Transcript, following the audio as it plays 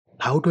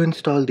How to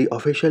install the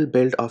official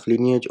build of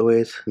Lineage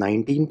OS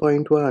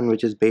 19.1,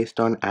 which is based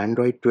on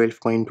Android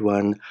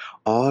 12.1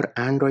 or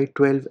Android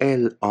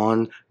 12L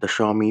on the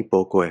Xiaomi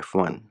Poco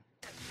F1.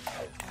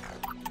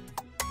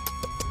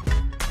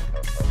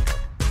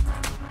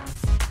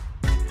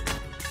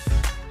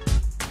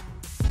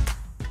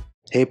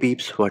 Hey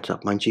peeps, what's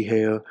up? Munchie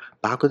here,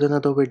 back with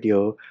another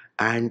video,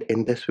 and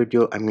in this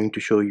video I'm going to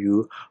show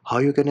you how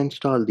you can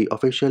install the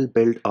official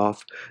build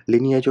of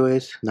Lineage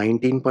OS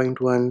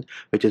 19.1,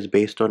 which is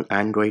based on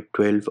Android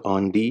 12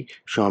 on the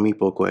Xiaomi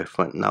Poco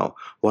F1. Now,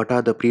 what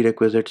are the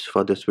prerequisites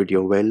for this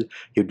video? Well,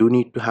 you do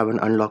need to have an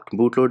unlocked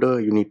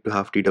bootloader, you need to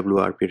have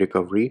TWRP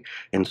recovery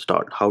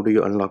installed. How do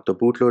you unlock the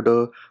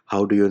bootloader?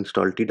 How do you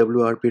install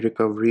TWRP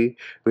recovery?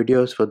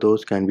 Videos for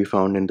those can be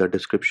found in the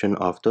description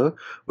of the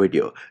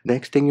video.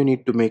 Next thing you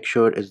need to make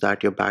sure is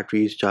that your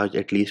battery is charged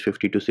at least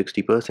 50 to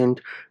 60%.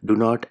 Do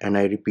not, and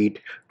I repeat,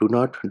 do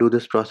not do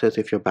this process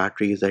if your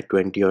battery is at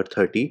 20 or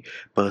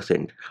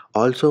 30%.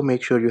 Also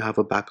make sure you have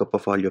a backup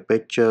of all your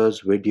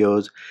pictures,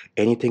 videos,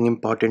 anything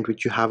important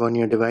which you have on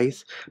your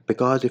device,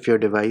 because if your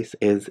device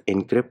is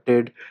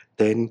encrypted,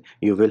 then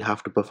you will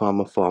have to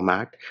perform a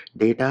format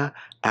data,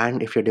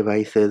 and if your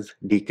device is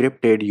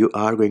decrypted, you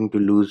are going to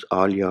lose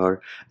all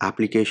your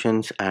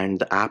applications and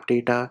the app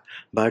data.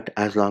 But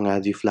as long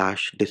as you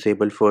flash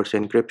disable force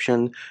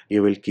encryption,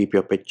 you will keep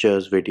your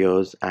pictures,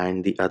 videos,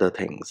 and the other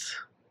things.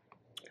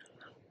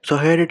 So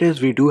here it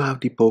is, we do have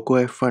the Poco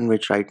F1,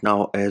 which right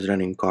now is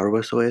running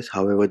Corvus OS.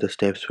 However, the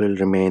steps will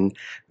remain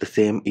the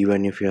same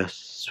even if you are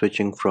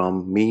switching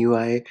from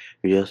MIUI.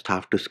 You just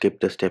have to skip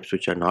the steps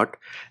which are not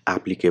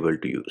applicable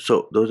to you.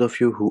 So those of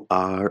you who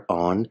are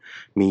on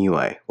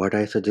MIUI, what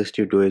I suggest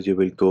you do is you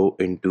will go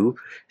into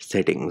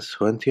settings.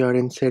 Once you are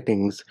in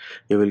settings,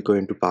 you will go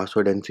into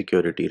password and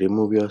security.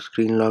 Remove your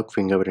screen lock,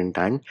 fingerprint,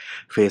 and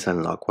face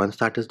unlock. Once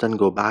that is done,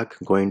 go back,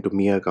 go into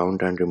Mi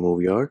account and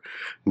remove your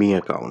Mi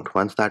account.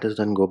 Once that is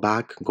done, go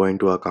back, go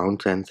into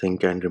accounts and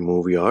sync and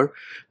remove your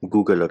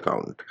Google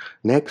account.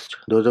 Next,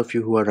 those of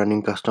you who are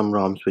running custom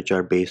ROMs which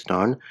are based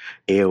on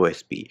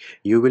AOSP,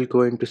 you will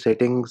go into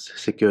settings,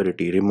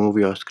 security, remove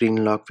your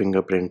screen lock,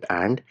 fingerprint,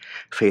 and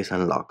face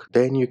unlock.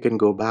 Then you can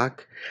go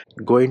back,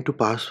 go into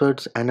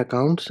passwords and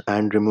accounts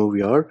and remove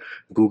your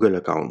Google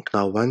account.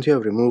 Now once you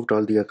have removed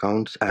all the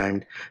accounts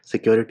and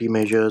security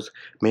measures,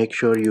 make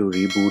sure you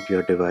reboot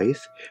your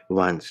device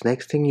once.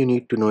 Next thing you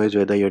need to know is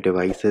whether your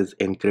device is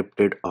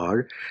encrypted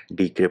or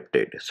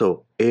decrypted.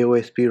 So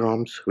AOSP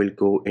ROMs will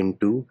go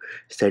into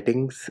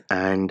settings,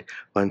 and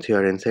once you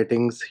are in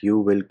settings, you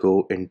will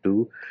go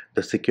into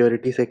the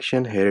security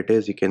section. Here it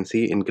is, you can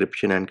see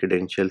encryption and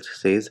credentials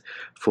says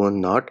phone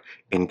not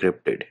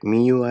encrypted.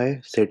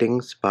 MIUI,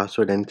 settings,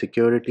 password and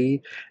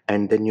security,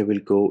 and then you will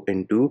go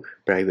into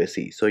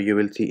privacy. So you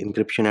will see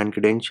encryption and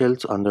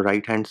credentials. On the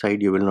right hand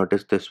side, you will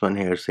notice this one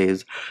here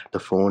says the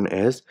phone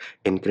is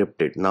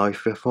encrypted. Now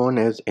if your phone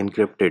is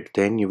encrypted,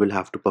 then you will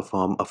have to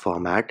perform a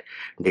format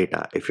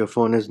data. If your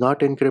phone is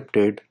not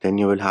encrypted, then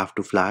you will have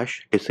to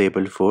flash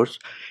disable force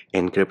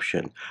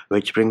encryption,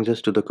 which brings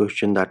us to the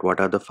question that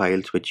what are the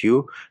files which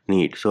you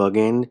need. So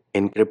again,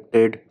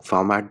 encrypted,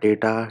 format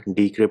data,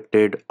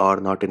 decrypted or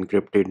not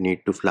encrypted,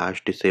 need to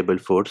flash disable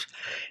force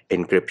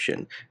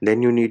encryption.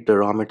 Then you need the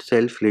ROM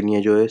itself,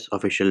 Lineage OS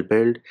official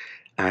build,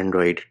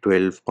 Android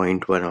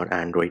 12.1 or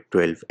Android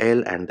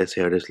 12L, and this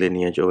here is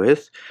Lineage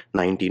OS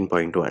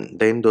 19.1.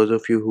 Then those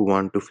of you who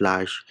want to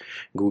flash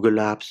Google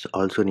Apps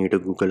also need a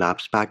Google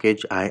Apps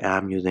package. I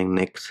am using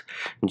Nix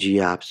G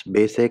Apps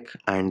Basic.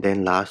 And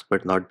then last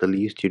but not the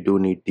least, you do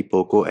need the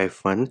Poco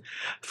F1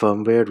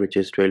 firmware, which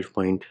is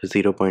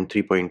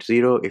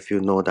 12.0.3.0. If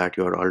you know that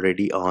you are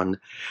already on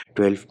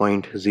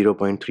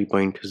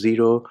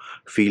 12.0.3.0,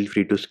 feel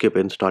free to skip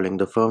installing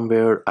the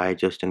firmware. I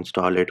just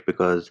install it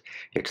because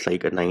it's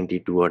like a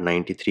 92 or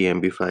 93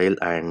 MB file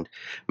and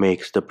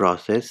makes the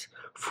process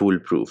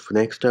foolproof.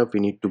 Next up, we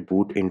need to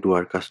boot into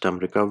our custom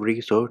recovery.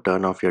 So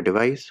turn off your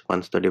device.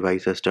 Once the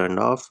device is turned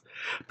off,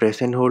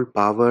 press and hold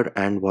power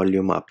and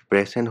volume up.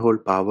 Press and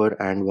hold power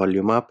and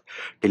volume up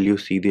till you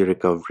see the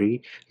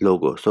recovery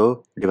logo.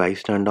 So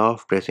device turned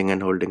off, pressing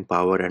and holding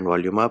power and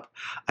volume up,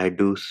 I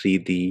do see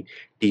the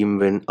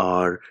TeamWin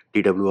or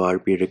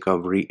TWRP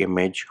recovery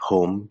image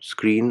home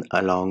screen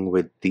along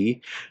with the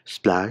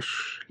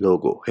splash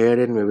logo.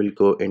 Herein we will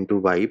go into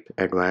wipe,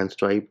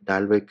 advanced wipe,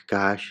 Dalvik,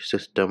 cache,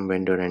 system,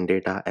 vendor and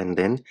data, and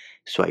then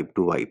swipe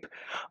to wipe.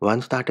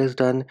 Once that is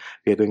done,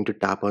 we are going to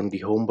tap on the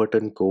home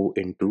button, go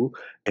into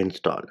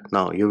install.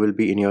 Now you will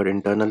be in your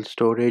internal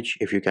storage.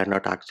 If you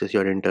cannot access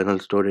your internal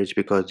storage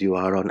because you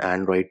are on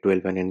Android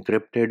 12 and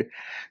encrypted,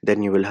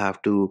 then you will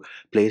have to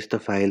place the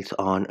files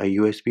on a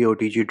USB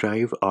OTG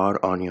drive or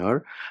on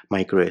your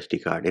micro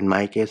SD card. In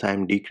my case, I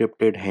am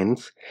decrypted,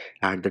 hence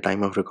at the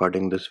time of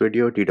recording this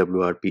video,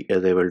 TWRP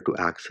is able to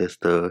access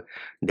the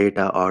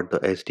data or the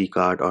SD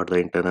card or the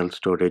internal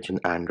storage in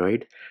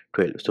Android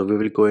 12. So we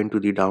will go into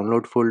the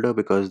download folder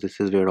because this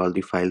is where all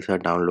the files are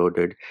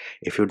downloaded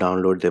if you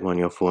download them on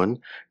your phone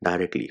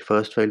directly.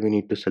 First file we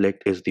need to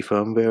select is the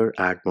firmware,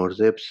 add more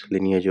zips,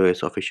 Lineage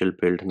OS official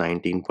build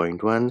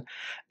 19.1,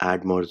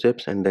 add more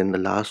zips, and then the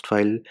last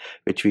file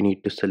which we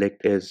need to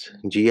select is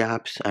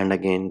GApps, and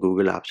again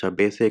Google Apps are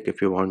basic.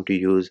 If you want to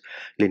use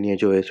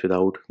Lineage OS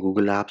without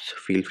Google Apps,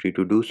 feel free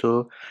to do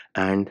so.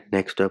 And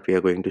next up we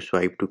are going to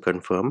swipe to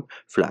confirm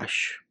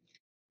flash.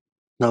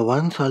 Now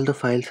once all the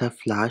files have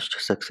flashed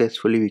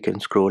successfully, we can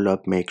scroll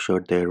up, make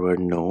sure there were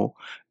no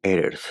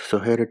errors. So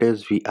here it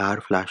is, we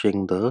are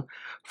flashing the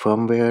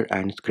firmware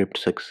and script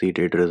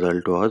succeeded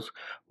result was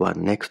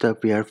 1. Next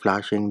up we are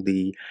flashing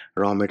the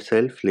ROM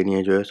itself,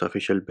 Lineage OS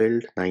official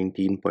build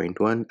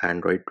 19.1,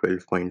 Android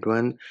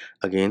 12.1,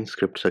 again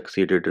script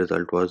succeeded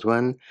result was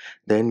 1.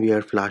 Then we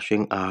are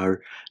flashing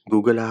our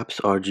Google Apps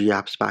or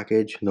GApps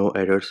package, no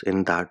errors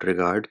in that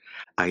regard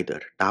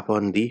either. Tap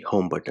on the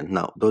home button.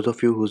 Now those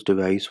of you whose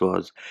device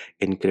was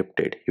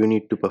encrypted, you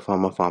need to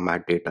perform a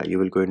format data. You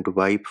will go into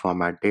wipe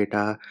format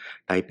data,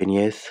 type in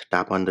yes,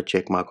 tap on the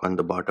check mark on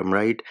the bottom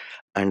right,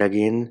 and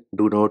again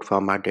do note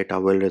format data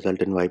will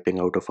result in wiping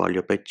out of all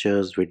your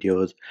pictures,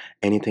 videos,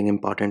 anything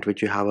important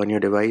which you have on your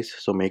device.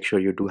 So make sure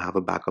you do have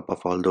a backup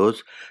of all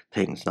those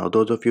things. Now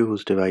those of you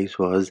whose device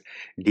was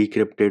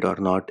decrypted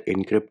or not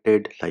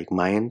encrypted like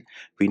mine,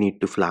 we need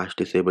to flash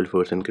disable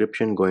force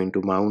encryption. Go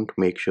into mount,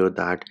 make sure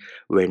that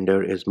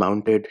vendor is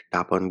mounted,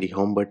 tap on the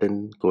home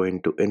button, go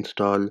into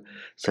install,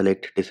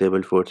 select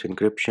disable force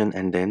encryption,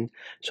 and then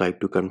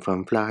swipe to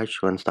confirm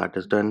flash. Once that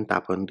is done,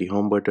 tap on the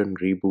home button,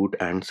 reboot,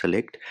 and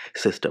select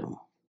system.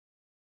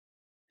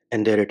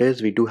 And there it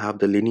is, we do have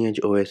the Lineage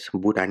OS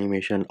boot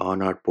animation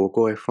on our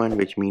Poco F1,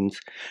 which means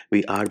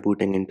we are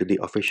booting into the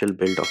official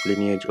build of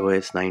Lineage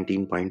OS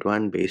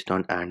 19.1 based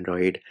on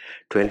Android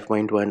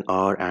 12.1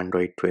 or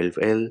Android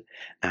 12L,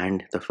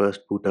 and the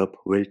first boot up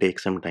will take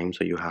some time,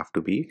 so you have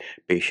to be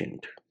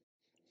patient.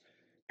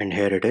 And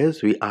here it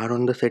is, we are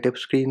on the setup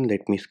screen.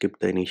 Let me skip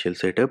the initial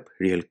setup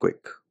real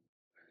quick.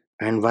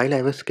 And while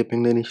I was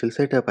skipping the initial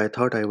setup, I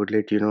thought I would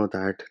let you know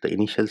that the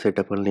initial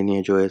setup on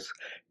Lineage OS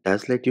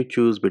does let you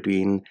choose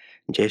between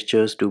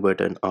gestures, 2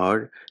 button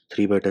or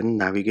 3 button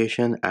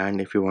navigation. And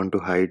if you want to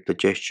hide the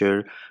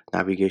gesture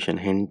navigation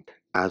hint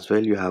as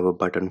well, you have a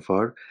button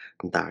for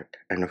that.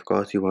 And of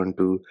course, you want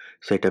to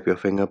set up your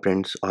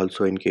fingerprints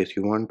also in case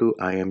you want to.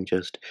 I am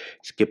just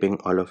skipping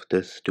all of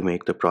this to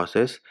make the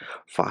process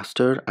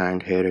faster.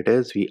 And here it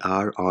is, we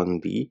are on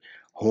the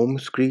home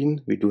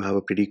screen. We do have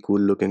a pretty cool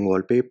looking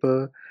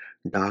wallpaper.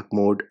 Dark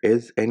mode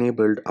is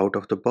enabled out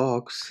of the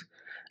box,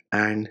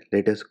 and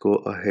let us go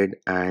ahead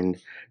and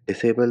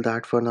disable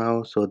that for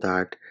now so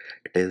that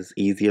it is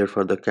easier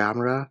for the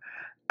camera.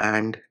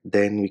 And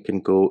then we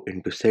can go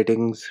into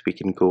settings, we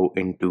can go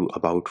into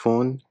about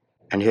phone,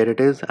 and here it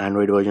is,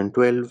 Android version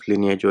 12.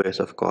 Lineage OS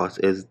of course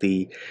is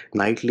the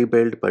nightly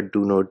build, but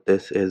do note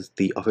this is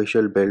the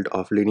official build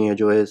of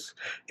Lineage OS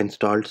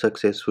installed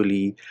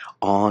successfully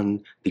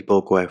on the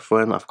Poco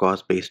F1, of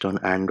course based on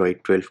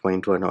Android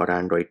 12.1 or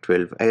Android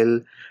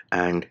 12L.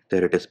 And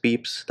there it is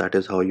peeps, that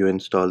is how you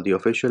install the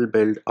official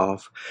build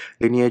of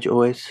Lineage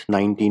OS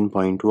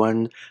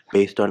 19.1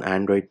 based on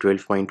Android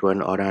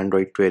 12.1 or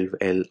Android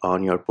 12L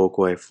on your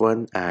Poco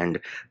F1. And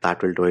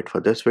that will do it for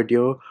this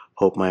video.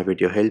 Hope my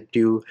video helped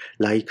you.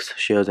 Likes,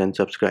 shares and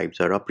subscribes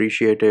are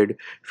appreciated.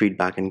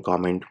 Feedback and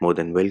comment more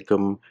than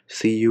welcome.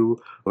 See you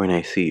when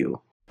I see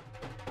you.